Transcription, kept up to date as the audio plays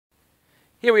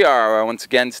Here we are, once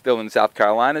again, still in South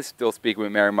Carolina, still speaking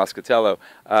with Mary Muscatello,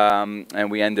 and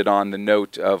we ended on the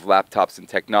note of laptops and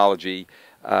technology,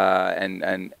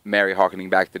 and Mary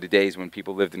harkening back to the days when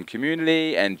people lived in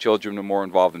community and children were more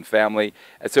involved in family.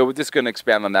 And so we're just going to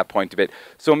expand on that point a bit.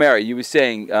 So Mary, you were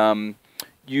saying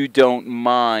you don't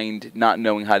mind not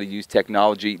knowing how to use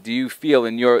technology. Do you feel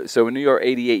in your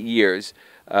 88 years,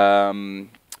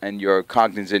 and you're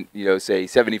cognizant, say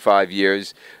 75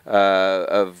 years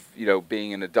of,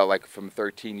 being an adult, like from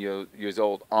 13 years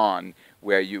old on,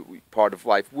 where you part of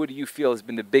life, what do you feel has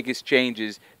been the biggest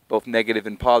changes, both negative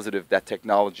and positive, that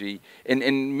technology,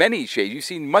 in many shades? You've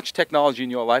seen much technology in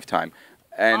your lifetime.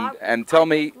 And tell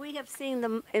me... We have seen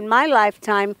them, in my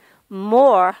lifetime,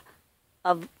 more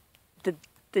of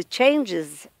the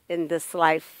changes in this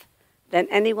life than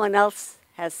anyone else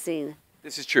has seen.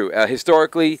 This is true.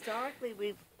 Historically,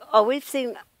 we've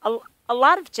seen a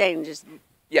lot of changes.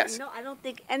 Yes. No, I don't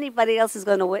think anybody else is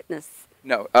going to witness.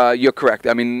 No, you're correct.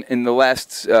 I mean, in the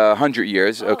last 100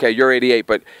 years, okay, you're 88,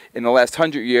 but in the last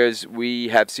 100 years, we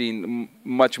have seen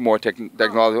much more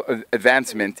technological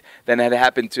advancement than had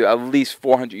happened to at least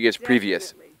 400 years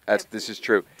previous. This is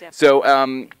true.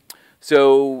 Definitely.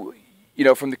 So,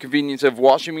 from the convenience of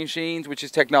washing machines, which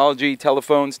is technology,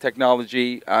 telephones,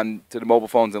 technology, to the mobile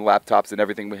phones and laptops and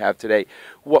everything we have today.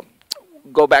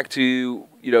 Go back to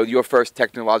your first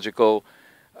technological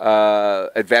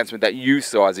advancement that you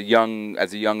saw as a young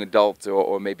adult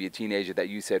or maybe a teenager that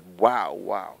you said,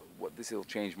 wow, this will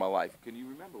change my life. Can you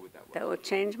remember what that was? That will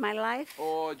change my life?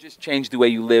 Or just change the way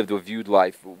you lived or viewed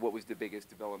life? What was the biggest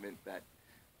development?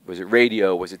 Was it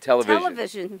radio? Was it television?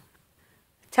 Television.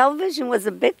 Television was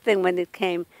a big thing when it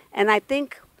came, and I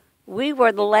think we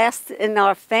were the last in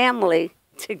our family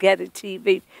to get a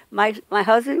TV. My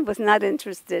husband was not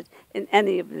interested in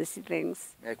any of these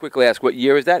things. May I quickly ask, what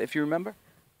year is that, if you remember?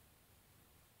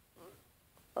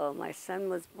 Oh, my son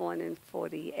was born in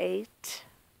 48,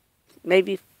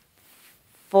 maybe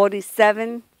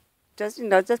 47,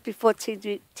 just before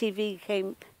TV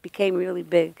became really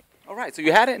big. All right, so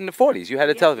you had it in the 40s. You had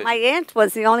a television. My aunt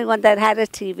was the only one that had a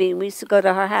TV, and we used to go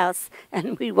to her house,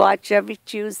 and we watch every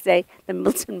Tuesday the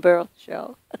Milton Berle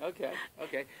show. Okay.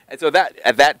 And so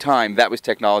at that time, that was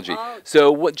technology. Oh.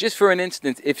 So just for an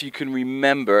instance, if you can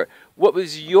remember, what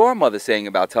was your mother saying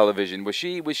about television? Was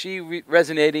she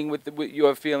resonating with what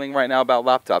you're feeling right now about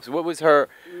laptops? What was her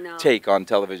take on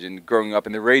television growing up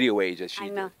in the radio age as she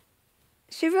did?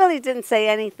 She really didn't say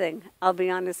anything, I'll be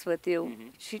honest with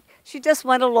you. Mm-hmm. She just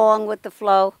went along with the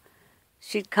flow.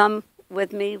 She'd come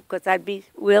with me because I'd be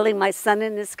wheeling my son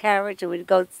in his carriage, and we'd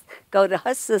go to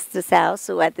her sister's house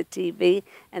who had the TV,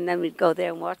 and then we'd go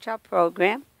there and watch our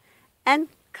program and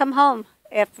come home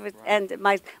after it ended.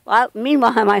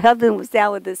 Meanwhile, my husband was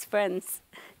down with his friends.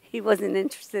 He wasn't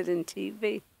interested in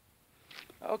TV.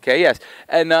 Okay, yes.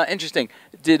 And interesting.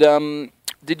 Did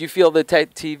you feel that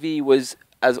TV was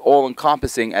as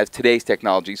all-encompassing as today's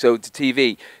technology? So to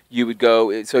TV, you would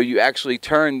go, so you actually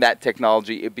turned that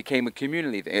technology, it became a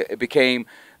community thing. It became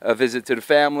a visit to the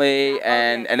family,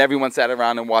 and everyone sat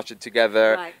around and watched it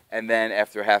together, and then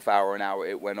after a half hour, an hour,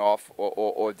 it went off,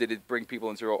 or did it bring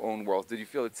people into their own worlds? Did you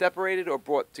feel it separated or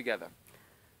brought together,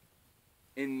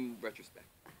 in retrospect?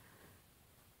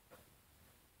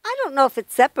 I don't know if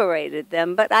it separated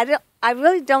them, but I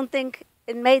really don't think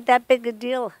it made that big a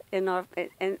deal in our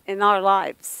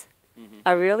lives. Mm-hmm.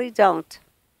 I really don't.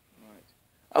 Right.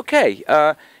 Okay.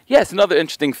 Yes, another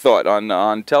interesting thought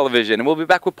on television, and we'll be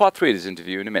back with part 3 of this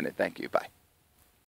interview in a minute. Thank you. Bye.